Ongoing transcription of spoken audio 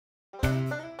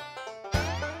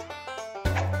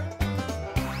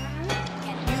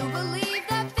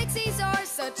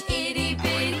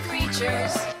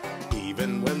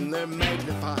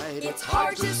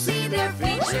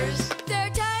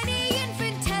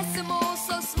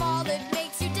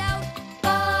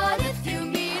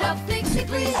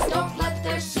please don't let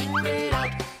their secret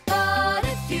out. But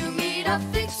if you meet a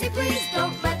Fixie, please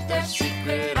don't let their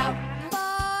secret out.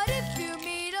 But if you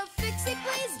meet a Fixie,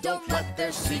 please don't let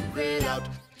their secret out.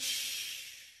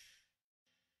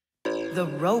 The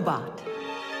robot.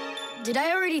 Did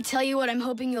I already tell you what I'm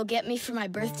hoping you'll get me for my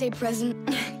birthday present?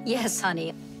 Yes,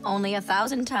 honey. Only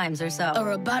 1,000 times or so. A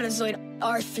Robotazoid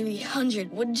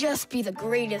R300 would just be the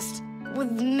greatest.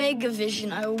 With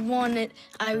Megavision, I want it.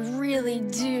 I really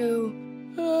do.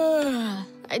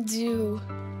 I do.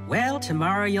 Well,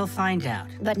 tomorrow you'll find out.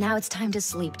 But now it's time to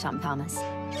sleep, Tom Thomas.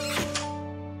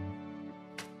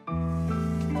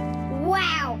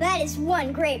 Wow, that is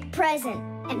one great present.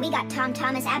 And we got Tom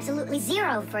Thomas absolutely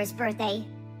 0 for his birthday.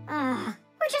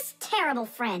 We're just terrible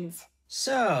friends.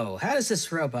 So, how does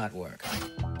this robot work?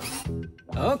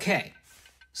 Okay,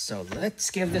 so let's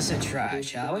give this a try,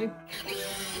 shall we?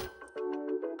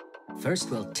 First,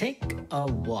 we'll take a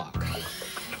walk.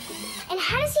 And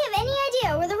how does he have any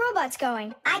idea where the robot's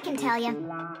going? I can tell you.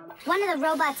 One of the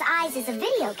robot's eyes is a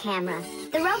video camera.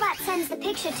 The robot sends the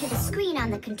picture to the screen on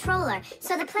the controller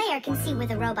so the player can see where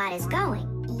the robot is going.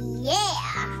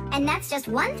 Yeah! And that's just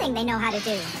one thing they know how to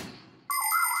do.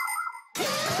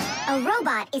 A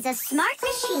robot is a smart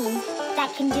machine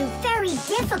that can do very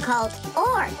difficult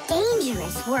or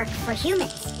dangerous work for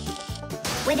humans.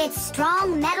 With its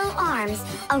strong metal arms,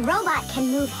 a robot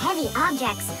can move heavy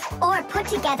objects or put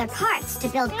together parts to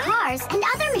build cars and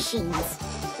other machines.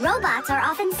 Robots are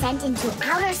often sent into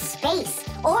outer space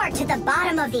or to the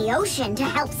bottom of the ocean to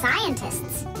help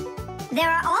scientists. There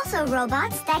are also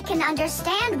robots that can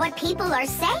understand what people are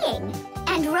saying,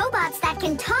 and robots that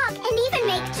can talk and even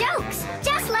make jokes,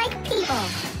 just like people.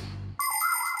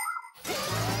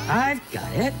 I've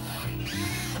got it.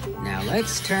 Now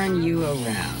let's turn you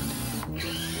around.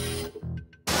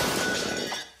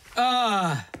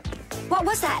 What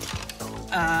was that?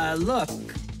 Look.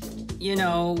 You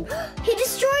know... He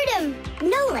destroyed him!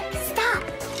 Nolik, stop!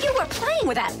 You were playing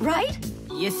with that, right?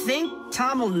 You think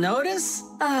Tom will notice?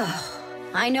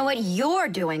 I know what you're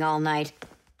doing all night.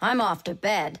 I'm off to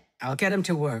bed. I'll get him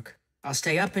to work. I'll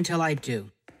stay up until I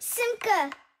do.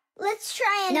 Simka, let's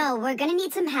try and... No, we're gonna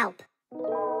need some help.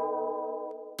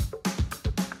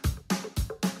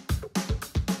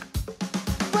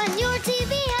 When your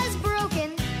TV has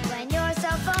broken, when your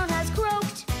cell phone has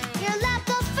croaked, your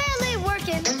laptop's barely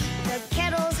working, the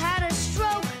kettle's had a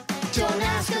stroke. Don't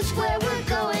ask us where we're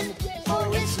going, for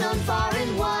it's known far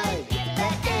and wide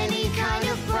that any kind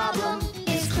of problem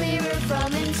is clearer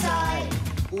from inside.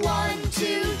 1,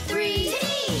 2, 3.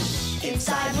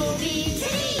 Inside will be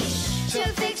to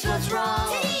fix what's wrong,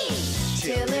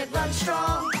 till it runs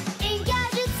strong. In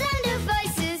gadgets and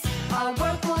devices, Our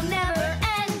work will never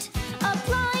end.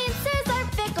 appliances are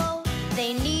fickle.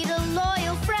 They need a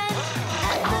loyal friend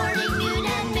at morning, noon,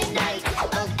 and midnight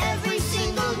of every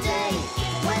single day.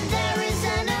 When there is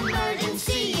an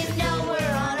emergency, you know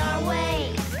we're on our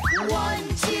way. 1,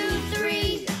 2,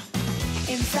 3.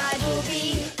 Inside will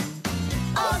be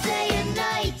all day and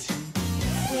night.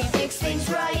 We fix things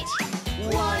right.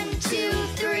 1, 2,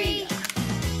 3.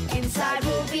 Inside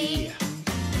will be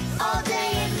all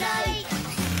day and night.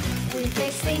 We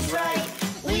fix things right.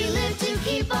 We live to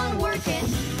keep on working,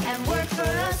 and work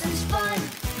for us is fun.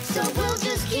 So we'll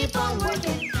just keep on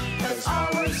working, 'cause our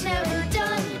work's never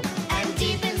done. And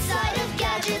deep inside of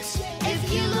gadgets, if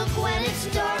you look when it's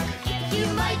dark, you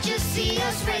might just see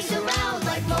us race around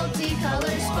like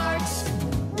multicolored sparks.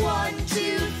 1,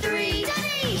 2, 3.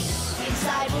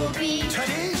 Inside will be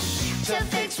to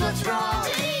fix what's wrong,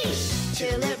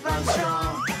 till it runs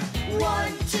strong.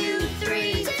 1, 2,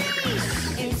 3.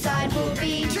 Inside will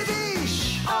be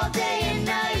all day and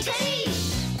night.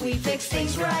 We fix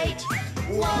things right.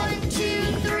 1, 2,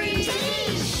 3.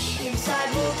 Inside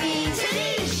will be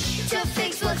to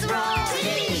fix what's wrong,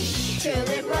 till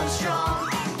it runs strong.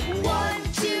 1,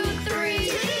 2,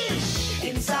 3.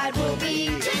 Inside will be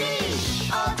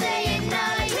all day and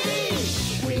night.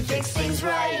 We fix things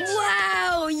right.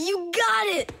 Wow, you got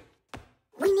it!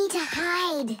 We need to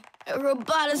hide. A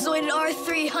Robotazoid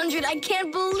R300, I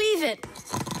can't believe it!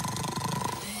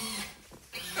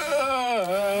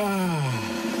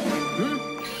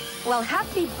 Well,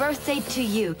 happy birthday to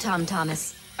you, Tom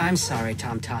Thomas. I'm sorry,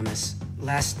 Tom Thomas.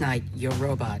 Last night, your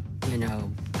robot, you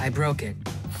know, I broke it.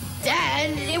 Dad,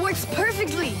 it works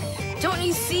perfectly! Don't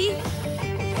you see?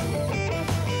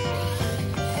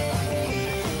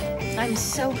 I'm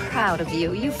so proud of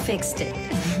you. You fixed it.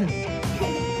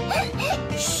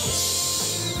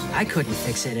 I couldn't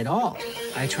fix it at all.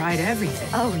 I tried everything.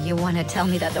 Oh, you want to tell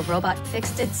me that the robot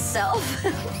fixed itself?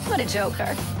 What a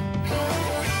joker.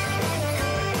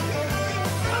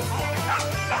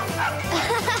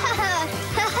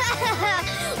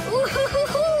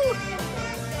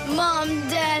 Mom,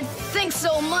 Dad, thanks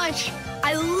so much.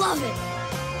 I love it.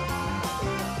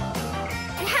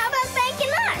 And how about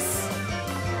thanking us?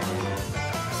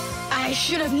 I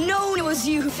should have known it was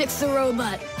you who fixed the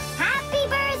robot. Happy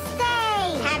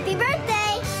birthday! Happy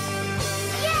birthday!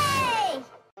 Yay!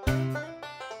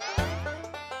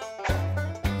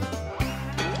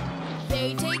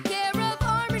 They take care of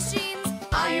our machines,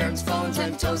 Irons, phones,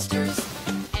 and toasters.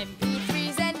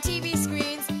 MP3s and TV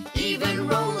screens. Even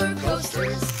roller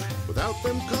coasters. Without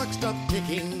them, clocks stop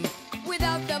ticking.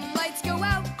 Without them, lights go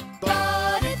out.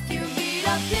 But if you meet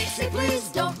a Fixie, please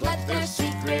don't let their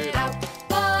secret out.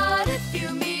 But if you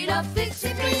meet a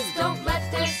Fixie, please don't let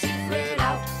their secret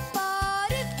out.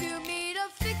 But if you meet a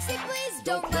Fixie, please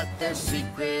don't let Their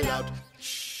secret out.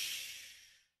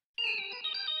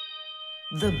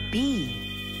 The bee.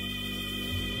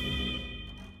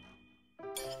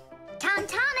 Tom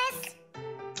Thomas,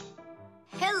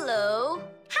 Hello.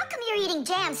 how come you're eating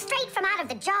jam straight from out of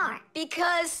the jar?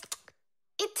 Because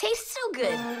it tastes so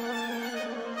good.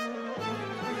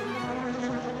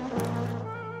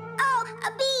 Oh,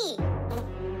 a bee!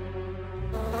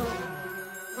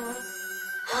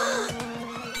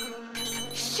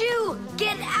 Shoo!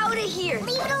 Get out of here!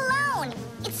 Leave it alone!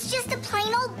 It's just a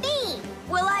plain old bee!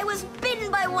 Well, I was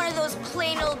bitten by one of those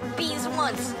plain old bees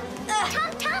once. Ugh.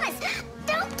 Tom Thomas,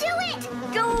 don't do it!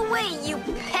 Go away, you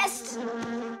pest!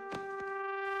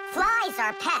 Flies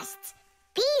are pests.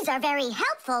 Bees are very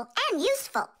helpful and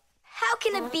useful. How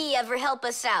can a bee ever help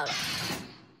us out?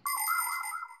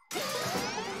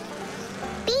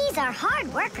 Bees are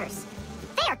hard workers.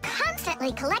 They are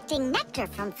constantly collecting nectar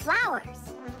from flowers.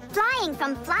 Flying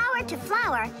from flower to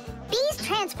flower, bees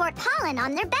transport pollen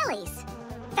on their bellies.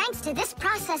 Thanks to this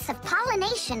process of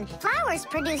pollination, flowers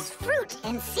produce fruit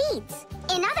and seeds.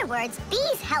 In other words,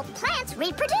 bees help plants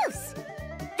reproduce.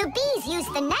 The bees use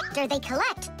the nectar they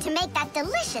collect to make that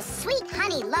delicious sweet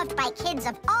honey loved by kids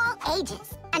of all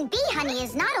ages. And bee honey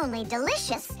is not only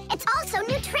delicious, it's also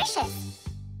nutritious.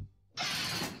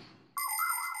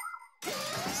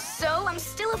 So, I'm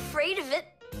still afraid of it.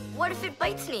 What if it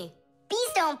bites me?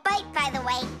 Bees don't bite, by the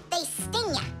way. They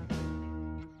sting ya.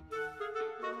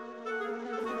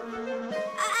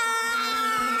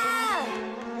 Ah!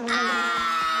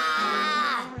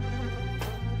 Ah!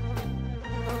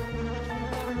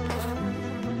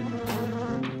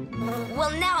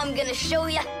 Well, now I'm gonna show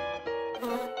ya.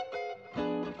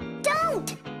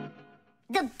 Don't!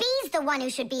 The bee's the one who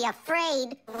should be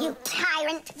afraid. You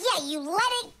tyrant. Yeah, you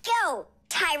let it go,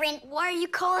 tyrant. Why are you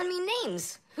calling me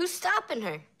names? Who's stopping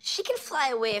her? She can fly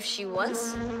away if she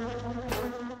wants.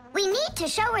 We need to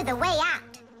show her the way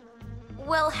out.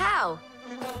 Well, how?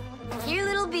 Here,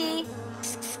 little bee.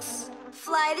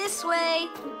 Fly this way.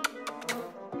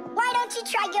 Why don't you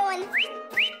try going?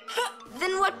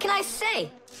 Then what can I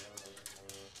say?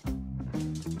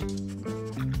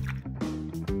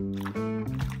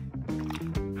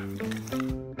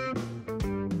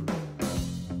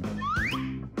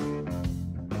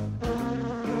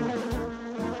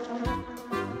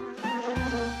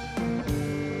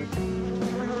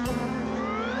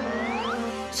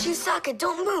 Chusaka,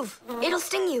 don't move. It'll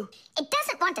sting you. It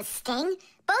doesn't want to sting.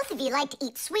 Both of you like to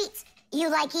eat sweets. You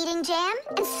like eating jam,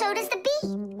 and so does the bee.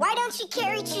 Why don't you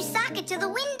carry Chusaka to the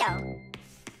window?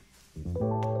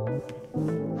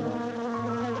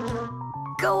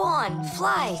 Go on,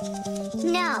 fly.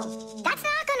 No, that's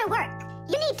not gonna work.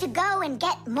 You need to go and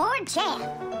get more jam.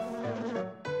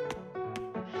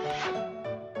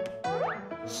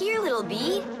 Here, little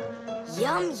bee.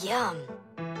 Yum, yum.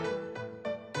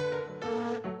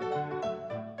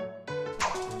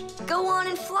 Go on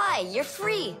and fly. You're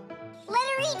free. Let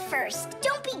her eat first.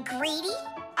 Don't be greedy.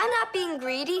 I'm not being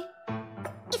greedy.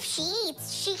 If she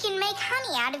eats, she can make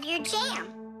honey out of your jam.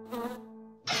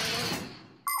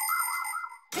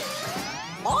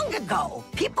 Long ago,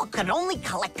 people could only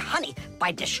collect honey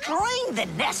by destroying the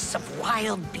nests of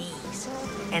wild bees.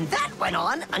 And that went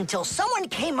on until someone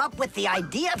came up with the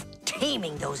idea of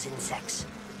taming those insects.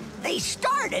 They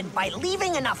started by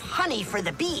leaving enough honey for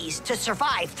the bees to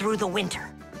survive through the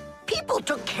winter. People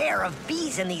took care of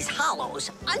bees in these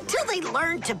hollows until they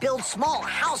learned to build small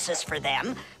houses for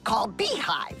them called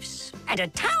beehives. And a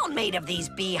town made of these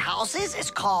bee houses is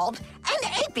called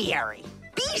an apiary.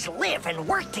 Bees live and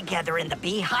work together in the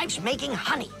beehives making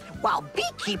honey, while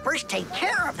beekeepers take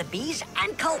care of the bees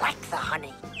and collect the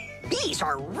honey. Bees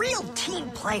are real team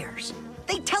players.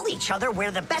 They tell each other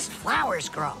where the best flowers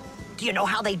grow. Do you know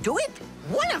how they do it?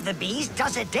 One of the bees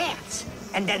does a dance,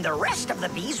 and then the rest of the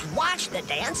bees watch the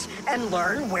dance and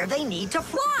learn where they need to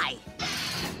fly.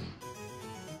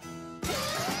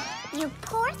 You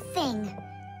poor thing.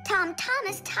 Tom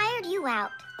Thomas tired you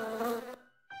out.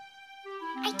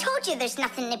 I told you there's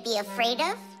nothing to be afraid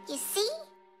of. You see?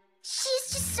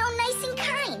 She's just so nice and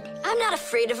kind. I'm not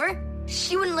afraid of her.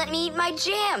 She wouldn't let me eat my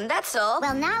jam, that's all.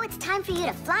 Well, now it's time for you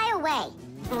to fly away.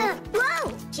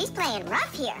 Whoa! She's playing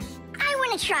rough here. I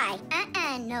want to try.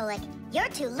 Nolik. You're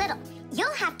too little.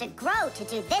 You'll have to grow to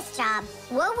do this job.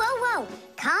 Whoa.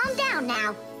 Calm down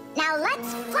now. Now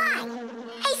let's fly.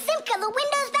 Hey, Simka, the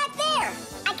window's back there.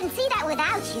 I can see that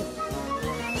without you.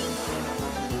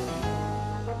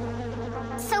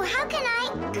 So how can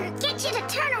I get you to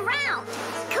turn around?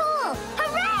 Cool!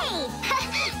 Hooray!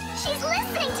 She's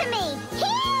listening to me.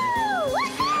 Phew!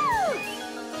 Woohoo!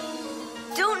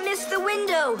 Don't miss the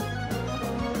window.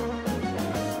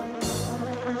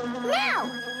 Now!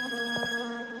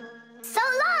 So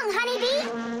long, honeybee!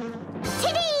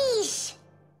 Tidish!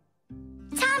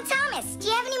 Thomas, do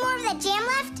you have any more of that jam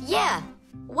left? Yeah.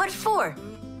 What for?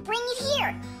 Bring it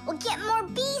here. We'll get more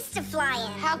bees to fly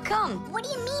in. How come? What do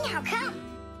you mean, how come?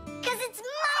 Because it's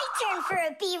my turn for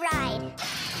a bee ride.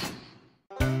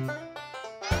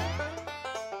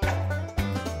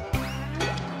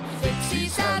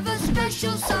 Fixies have a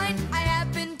special sign I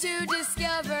happen to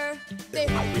discover. They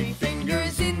put 3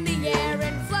 fingers in the air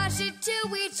and flash it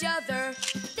to each other.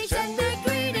 They send their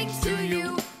greetings to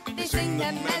you. They sing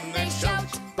them and they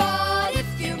shout. But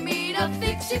if you meet a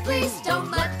Fixie, please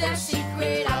don't let their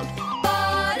secret out.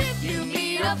 But if you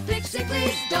meet a Fixie,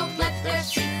 please don't let their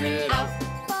secret out.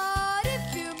 But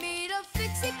if you meet a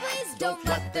Fixie, please don't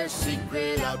let their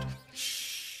secret out.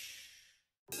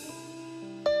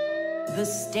 The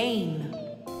stain.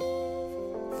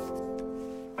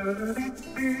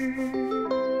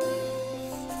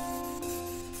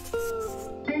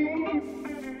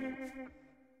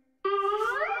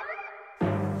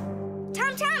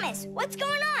 Thomas, what's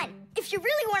going on? If you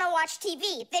really want to watch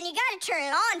TV, then you gotta turn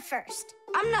it on first.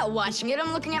 I'm not watching it,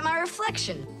 I'm looking at my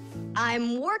reflection.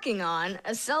 I'm working on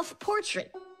a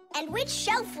self-portrait. And which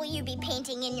shelf will you be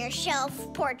painting in your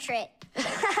shelf portrait?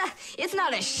 It's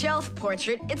not a shelf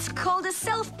portrait, it's called a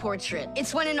self-portrait.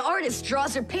 It's when an artist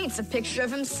draws or paints a picture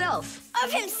of himself.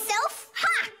 Of himself?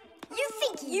 Ha! You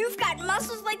think you've got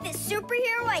muscles like this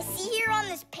superhero I see here on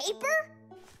this paper?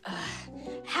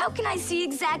 How can I see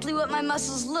exactly what my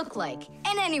muscles look like?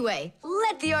 And anyway,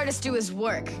 let the artist do his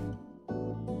work.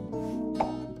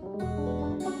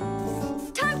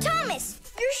 Thomas,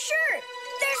 your shirt!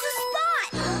 There's a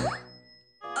spot!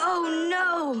 Oh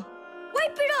no!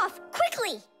 Wipe it off,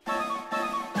 quickly!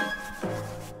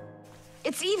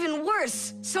 It's even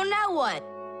worse, so now what?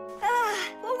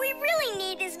 What we really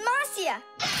need is Marcia.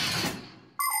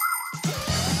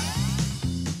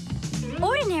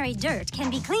 Ordinary dirt can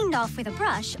be cleaned off with a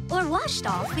brush or washed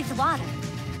off with water.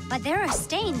 But there are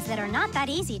stains that are not that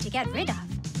easy to get rid of.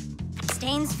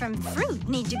 Stains from fruit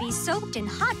need to be soaked in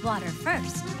hot water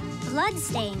first. Blood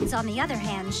stains, on the other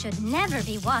hand, should never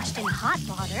be washed in hot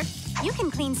water. You can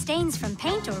clean stains from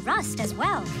paint or rust as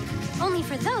well. Only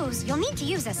for those, you'll need to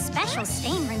use a special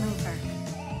stain remover.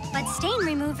 But stain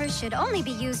removers should only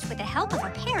be used with the help of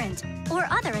a parent or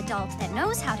other adult that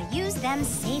knows how to use them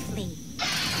safely.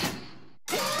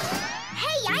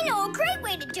 Hey, I know a great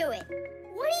way to do it.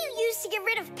 What do you use to get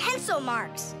rid of pencil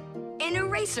marks? An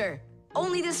eraser.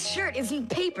 Only this shirt isn't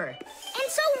paper. And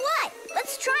so what?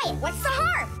 Let's try it. What's the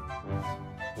harm?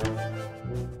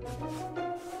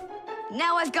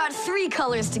 Now I've got 3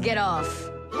 colors to get off.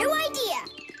 New idea.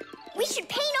 We should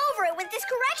paint over it with this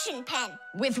correction pen.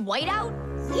 With whiteout?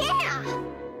 Yeah!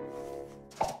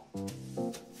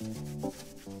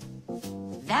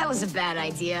 That was a bad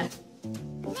idea.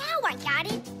 Now I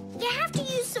got it. You have to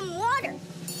use some water.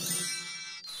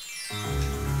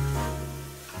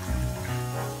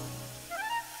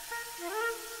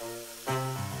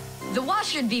 The wash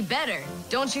should be better,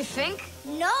 don't you think?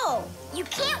 No, you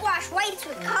can't wash whites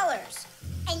with colors.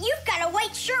 And you've got a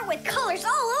white shirt with colors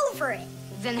all over it.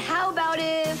 Then how about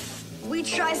if we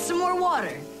try some more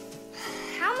water?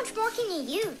 How much more can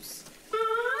you use?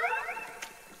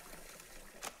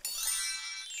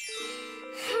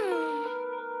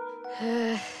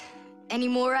 Any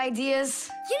more ideas?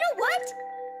 You know what?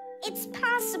 It's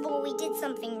possible we did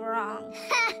something wrong.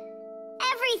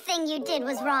 Everything you did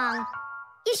was wrong.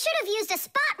 You should have used a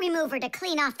spot remover to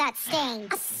clean off that stain.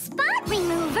 A spot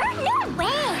remover? No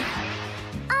way!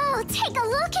 Oh, take a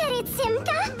look at it,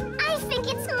 Simka. I think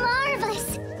it's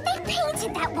marvelous. They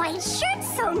painted that white shirt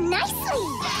so nicely.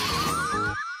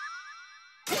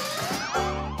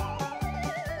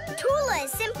 Tula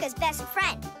is Simka's best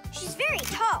friend. She's very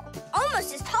tall,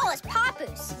 almost as tall as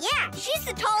Papoose. Yeah, she's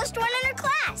the tallest one in her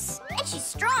class. And she's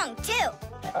strong, too.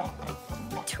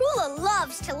 Tula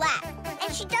loves to laugh,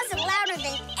 and she does it louder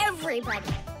than everybody.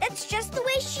 That's That's just the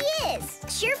way she is.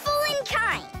 Cheerful and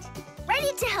kind.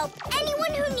 Ready to help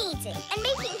anyone who needs it, and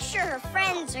making sure her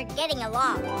friends are getting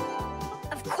along.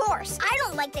 Of course, I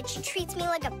don't like that she treats me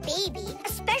like a baby,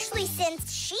 especially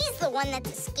since she's the one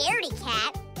that's a scaredy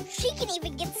cat. She can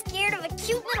even get scared of a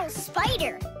cute little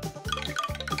spider.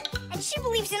 And she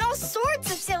believes in all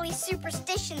sorts of silly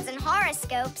superstitions and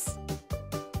horoscopes.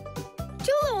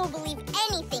 Tula will believe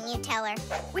anything you tell her,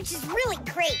 which is really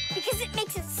great because it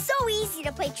makes it so easy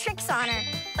to play tricks on her.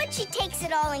 But she takes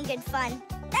it all in good fun.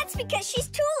 That's because she's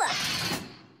Tula.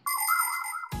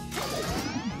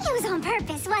 It was on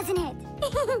purpose, wasn't it?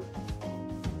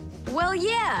 Well,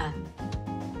 yeah.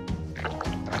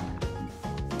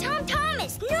 Tom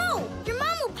Thomas, no! Your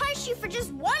mom will punish you for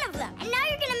just one of them, and now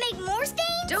you're gonna make more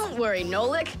stains? Don't worry,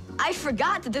 Nolik. I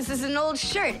forgot that this is an old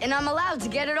shirt, and I'm allowed to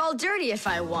get it all dirty if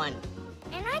I want.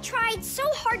 And I tried so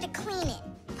hard to clean it.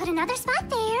 Put another spot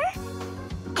there.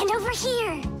 And over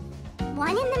here. One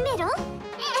in the middle.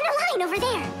 And a line over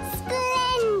there.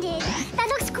 Splendid. That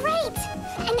looks great.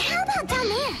 And how about down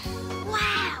there?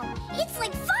 Wow, it's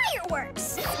like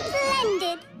fireworks.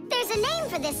 Splendid. There's a name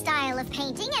for this style of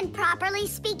painting, and properly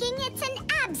speaking, it's an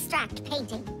abstract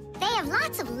painting. They have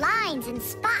lots of lines and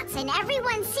spots, and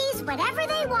everyone sees whatever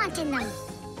they want in them.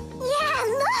 Yeah,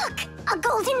 look! A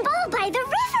golden ball by the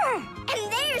river!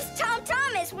 And there's Tom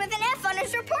Thomas with an F on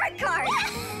his report card.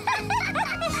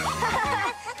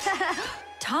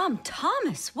 Tom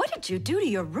Thomas, what did you do to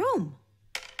your room?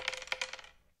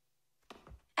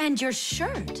 And your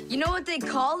shirt? You know what they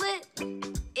call it?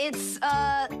 It's,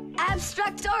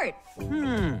 abstract art.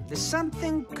 There's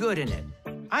something good in it.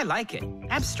 I like it.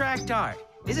 Abstract art.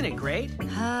 Isn't it great?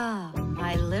 Ah,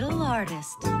 my little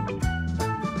artist.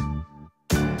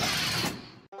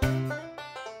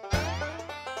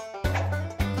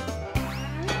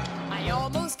 I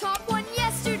almost caught one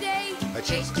yesterday. I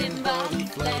chased him, but he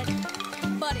fled.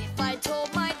 But if I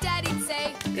told my dad, he'd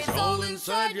say, It's all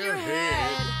inside your head.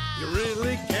 You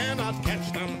really cannot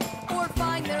catch them. Or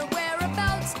find their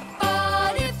whereabouts.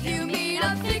 But if you meet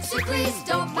a Fixie, please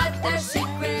don't let their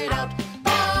secret out.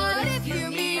 But if you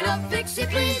meet a Fixie,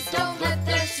 please don't let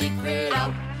their secret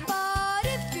out. But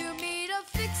if you meet a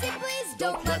Fixie, please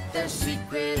don't let their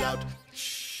secret out.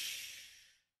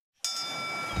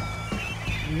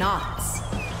 Knots.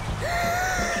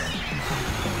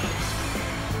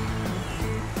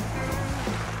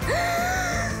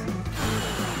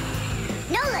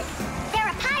 Nolik, there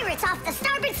are pirates off the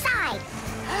starboard side.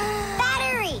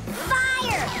 Battery,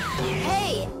 fire!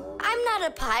 Hey, I'm not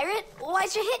a pirate.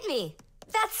 Why'd you hit me?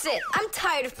 That's it. I'm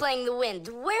tired of playing the wind.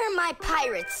 Where are my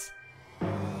pirates?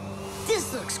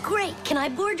 This looks great. Can I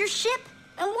board your ship?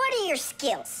 And what are your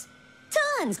skills?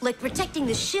 Tons, like protecting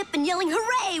the ship and yelling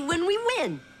hooray when we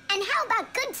win. And how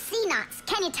about good sea knots?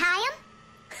 Can you tie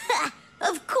them?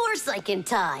 Of course I can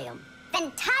tie them.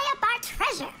 Then tie up our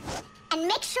treasure. And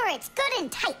make sure it's good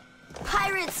and tight.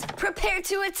 Pirates, prepare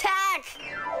to attack!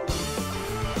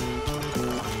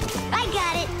 I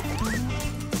got it.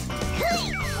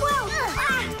 Whoa!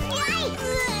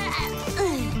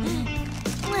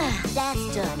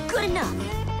 That's done. Good enough.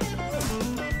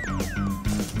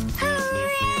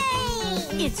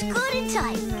 Hooray! It's good and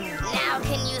tight. Now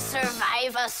can you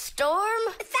survive a storm?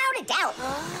 Without a doubt.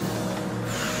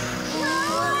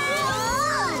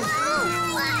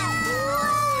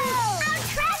 Our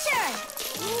treasure!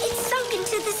 It's sunk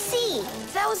into the sea.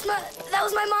 That was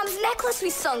my mom's necklace we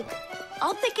sunk.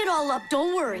 I'll pick it all up,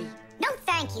 don't worry. No,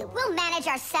 thank you. We'll manage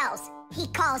ourselves. He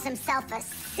calls himself a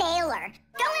sailor.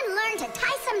 Go and learn to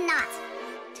tie some knots.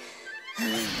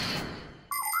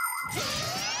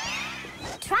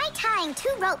 Try tying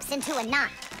 2 ropes into a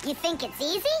knot. You think it's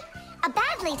easy? A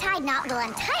badly tied knot will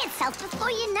untie itself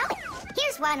before you know it.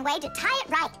 Here's one way to tie it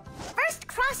right. First,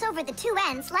 cross over the 2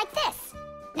 ends like this.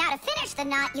 Now, to finish the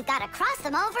knot, you've got to cross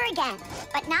them over again.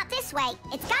 But not this way.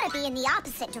 It's got to be in the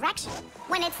opposite direction.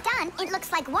 When it's done, it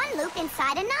looks like one loop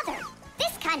inside another.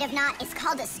 This kind of knot is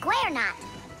called a square knot.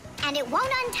 And it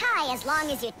won't untie as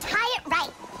long as you tie it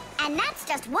right. And that's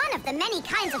just one of the many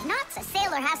kinds of knots a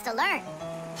sailor has to learn.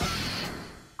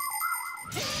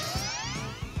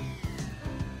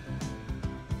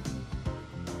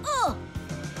 Oh!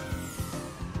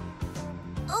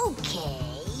 Okay.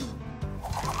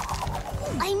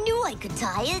 I knew I could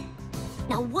tie it.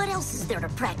 Now what else is there to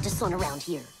practice on around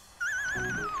here?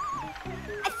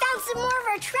 I found some more of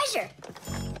our treasure.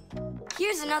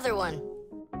 Here's another one.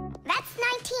 That's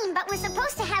 19, but we're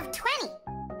supposed to have 20.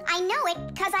 I know it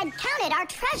because I counted our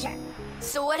treasure.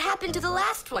 So what happened to the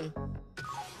last one?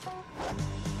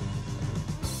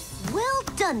 Well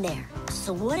done there.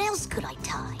 So what else could I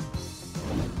tie?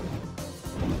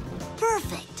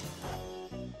 Perfect.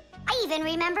 even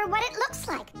remember what it looks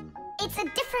like. It's a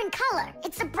different color.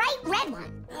 It's a bright red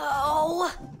one.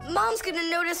 Oh, Mom's gonna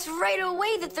notice right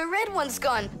away that the red one's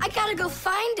gone. I gotta go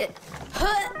find it.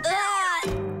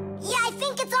 Yeah, I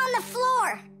think it's on the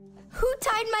floor. Who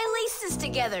tied my laces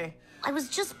together? I was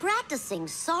just practicing,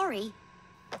 sorry.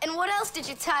 And what else did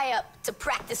you tie up to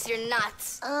practice your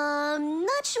knots?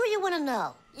 Not sure you want to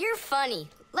know. You're funny.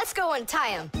 Let's go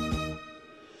untie them.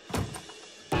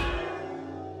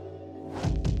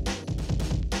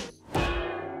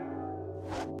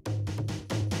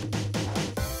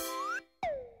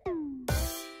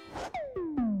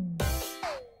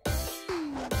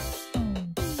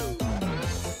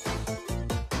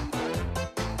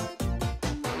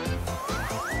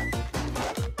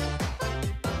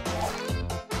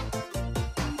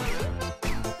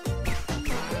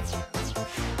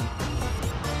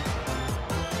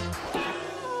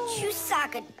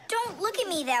 Don't look at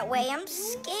me that way. I'm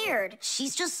scared.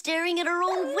 She's just staring at her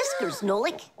own whiskers,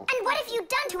 Nolik. And what have you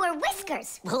done to her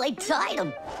whiskers? Well, I tied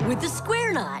them with a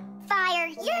square knot. Fire,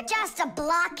 you're just a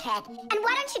blockhead. And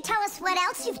why don't you tell us what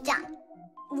else you've done?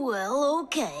 Well,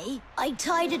 okay. I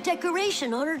tied a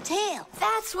decoration on her tail.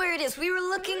 That's where it is. We were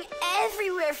looking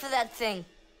everywhere for that thing.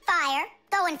 Fire,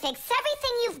 go and fix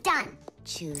everything you've done.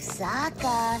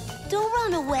 Chusaka, don't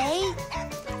run away.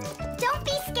 Don't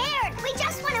be scared. We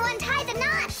just want to untie the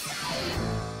knots.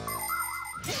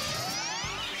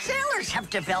 Sailors have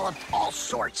developed all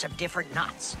sorts of different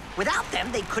knots. Without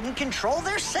them, they couldn't control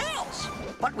their sails.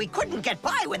 But we couldn't get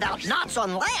by without knots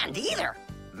on land either.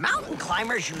 Mountain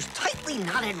climbers use tightly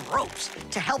knotted ropes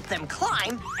to help them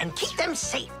climb and keep them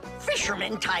safe.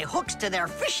 Fishermen tie hooks to their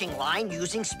fishing line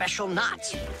using special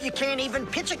knots. You can't even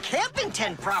pitch a camping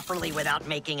tent properly without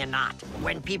making a knot.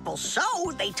 When people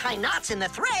sew, they tie knots in the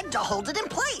thread to hold it in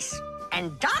place.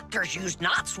 And doctors use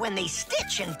knots when they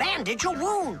stitch and bandage a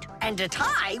wound. And a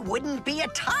tie wouldn't be a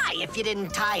tie if you didn't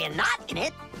tie a knot in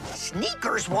it.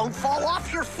 Sneakers won't fall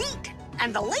off your feet.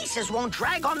 And the laces won't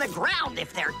drag on the ground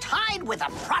if they're tied with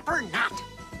a proper knot.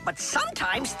 But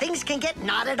sometimes things can get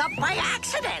knotted up by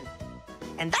accident.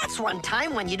 And that's one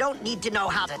time when you don't need to know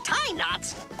how to tie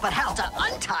knots, but how to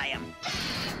untie them.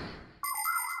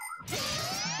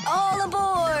 All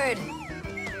aboard!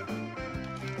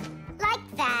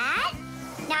 Like that.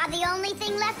 Now the only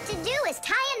thing left to do is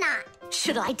tie a knot.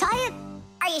 Should I tie it?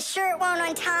 Are you sure it won't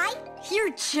untie?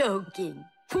 You're joking.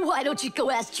 Why don't you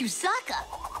go ask Chusaka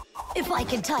if I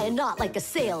can tie a knot like a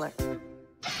sailor?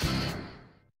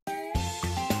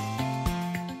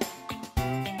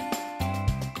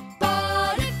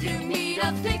 But if you meet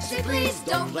a Fixie, please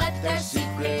don't let their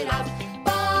secret out.